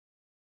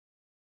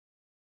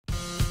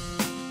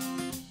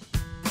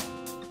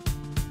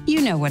You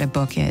know what a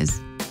book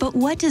is, but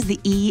what does the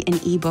E in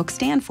ebook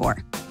stand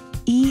for?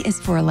 E is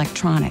for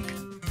electronic.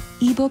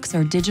 Ebooks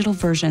are digital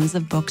versions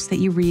of books that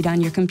you read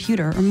on your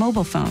computer or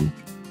mobile phone.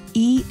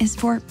 E is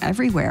for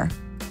everywhere.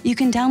 You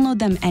can download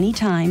them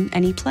anytime,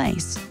 any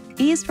place.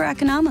 E is for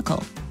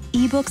economical.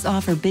 Ebooks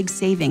offer big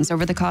savings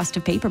over the cost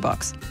of paper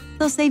books.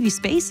 They'll save you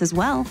space as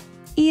well.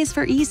 E is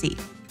for easy.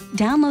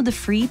 Download the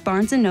free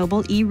Barnes &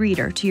 Noble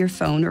e-reader to your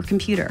phone or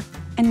computer,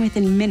 and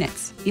within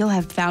minutes, you'll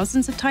have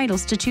thousands of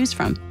titles to choose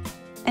from.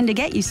 And to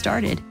get you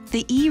started,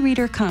 the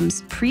e-reader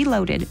comes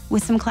preloaded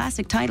with some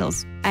classic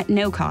titles at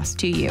no cost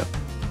to you.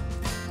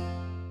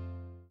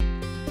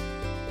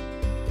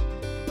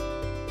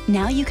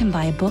 Now you can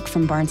buy a book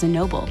from Barnes &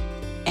 Noble,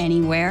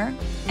 anywhere,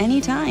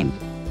 anytime.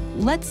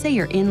 Let's say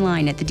you're in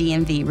line at the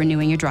DMV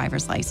renewing your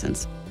driver's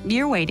license.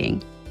 You're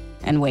waiting,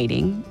 and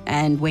waiting,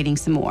 and waiting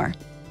some more.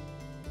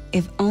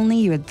 If only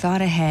you had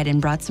thought ahead and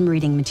brought some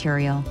reading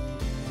material.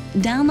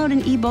 Download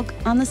an ebook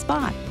on the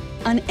spot,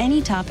 on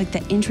any topic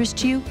that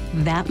interests you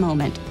that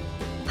moment.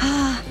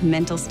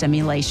 Mental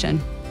stimulation.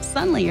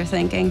 Suddenly you're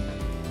thinking,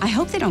 I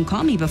hope they don't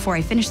call me before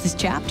I finish this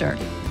chapter.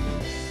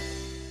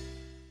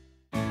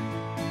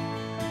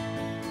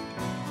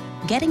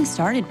 Getting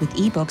started with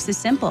ebooks is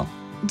simple.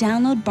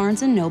 Download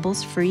Barnes &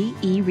 Noble's free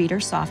e-reader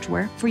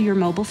software for your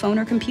mobile phone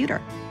or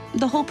computer.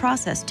 The whole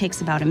process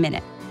takes about a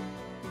minute.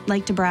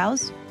 Like to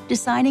browse?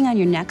 Deciding on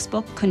your next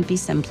book couldn't be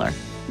simpler.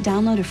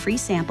 Download a free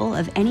sample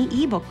of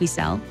any ebook we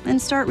sell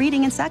and start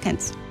reading in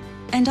seconds.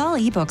 And all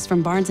ebooks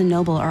from Barnes &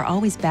 Noble are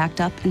always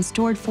backed up and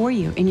stored for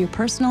you in your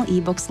personal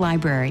ebooks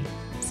library.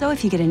 So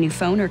if you get a new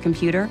phone or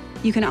computer,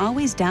 you can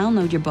always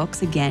download your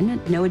books again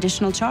at no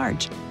additional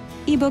charge.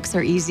 Ebooks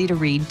are easy to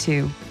read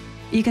too.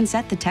 You can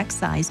set the text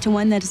size to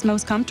one that is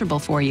most comfortable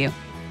for you.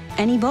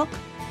 Any book,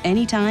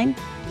 anytime,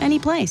 any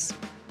place.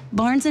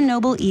 Barnes &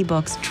 Noble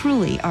ebooks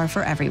truly are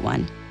for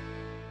everyone.